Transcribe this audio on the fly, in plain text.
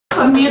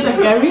von mir der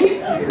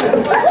Gary.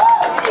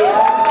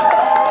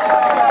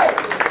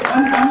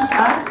 Und am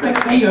Schlagzeug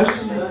der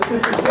Yoshi.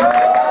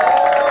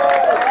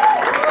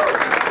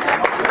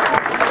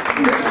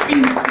 Ich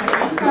bin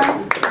Theresa.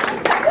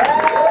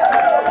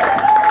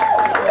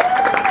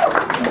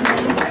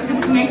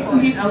 Mit dem nächsten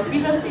Lied auf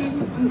Wiedersehen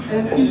und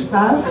viel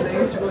Spaß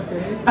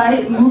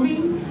bei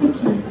Moving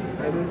City.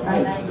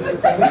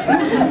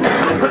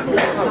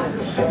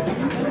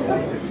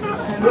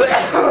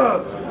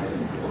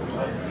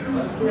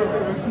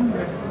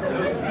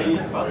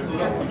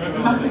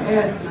 Machen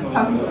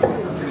zusammen.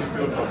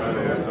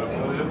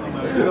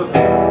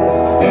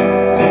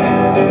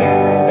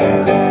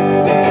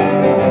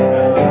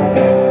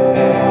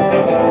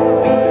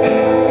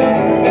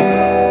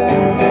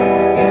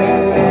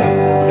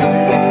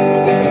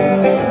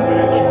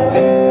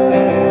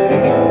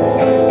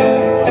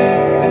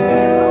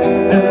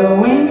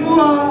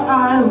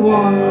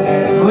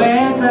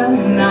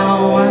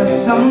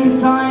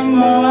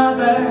 Sometime or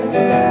other,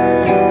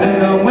 and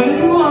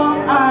knowing what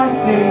I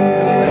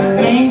think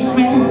makes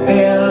me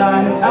feel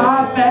like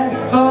a bed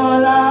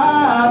full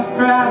of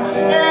crap.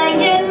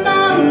 Laying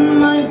on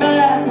my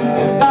bed,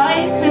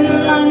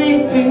 biting my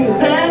knees to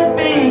the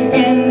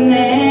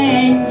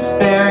beginning,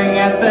 staring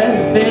at the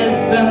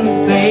distant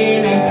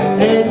ceiling,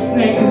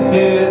 listening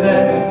to the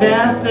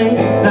deathly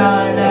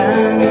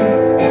silence.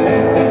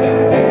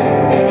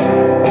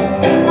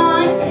 And I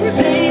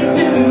say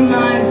to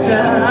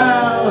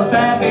myself,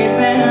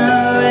 everything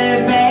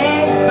will be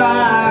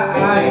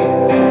fine.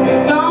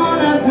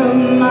 Gonna put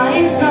my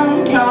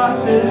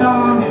sunglasses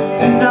on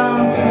and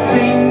dance and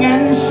sing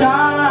and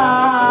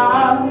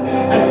shout.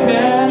 I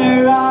turn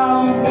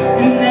around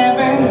and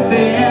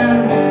everything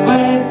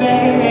will be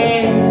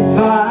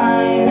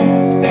fine.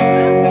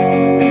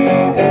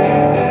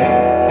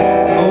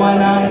 When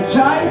I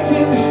try to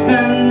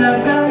stand up,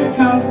 there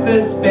comes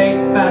this big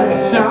fat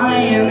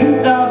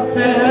giant up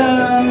to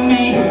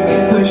me.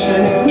 It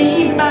pushes me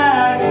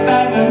back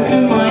onto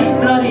my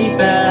bloody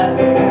bed.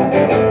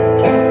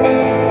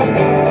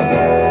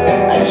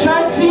 I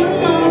try to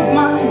move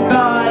my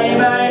body,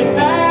 but it's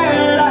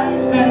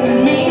paralyzing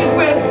me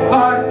with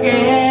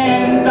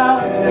fucking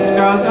doubts. The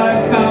scars are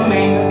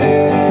coming,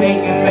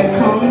 taking the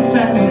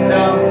content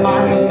of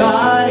my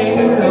body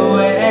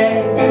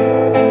away.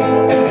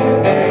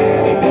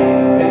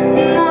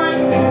 And I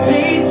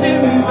say to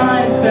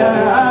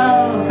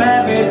myself,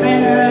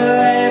 everything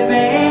will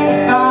be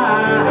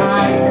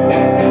fine.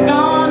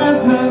 Gonna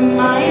put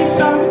my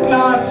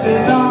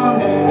sunglasses on,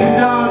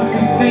 dance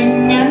and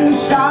sing and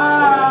shout.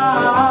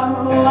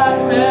 I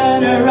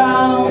turn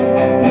around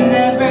and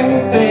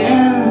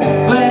everything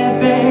will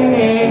be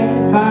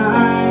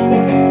fine.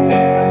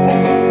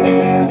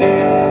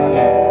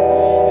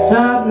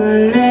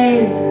 Suddenly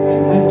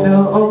the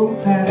door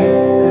opens,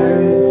 there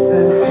is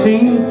a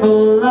chain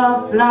full of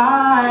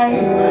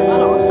light.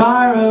 It's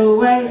far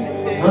away,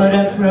 but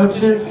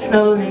approaches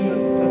slowly.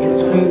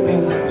 It's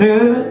creeping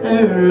through the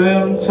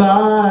room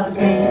towards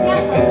me.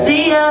 I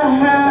see a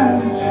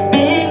hand,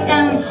 big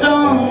and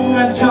strong.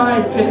 I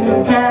try to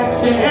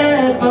catch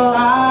it, but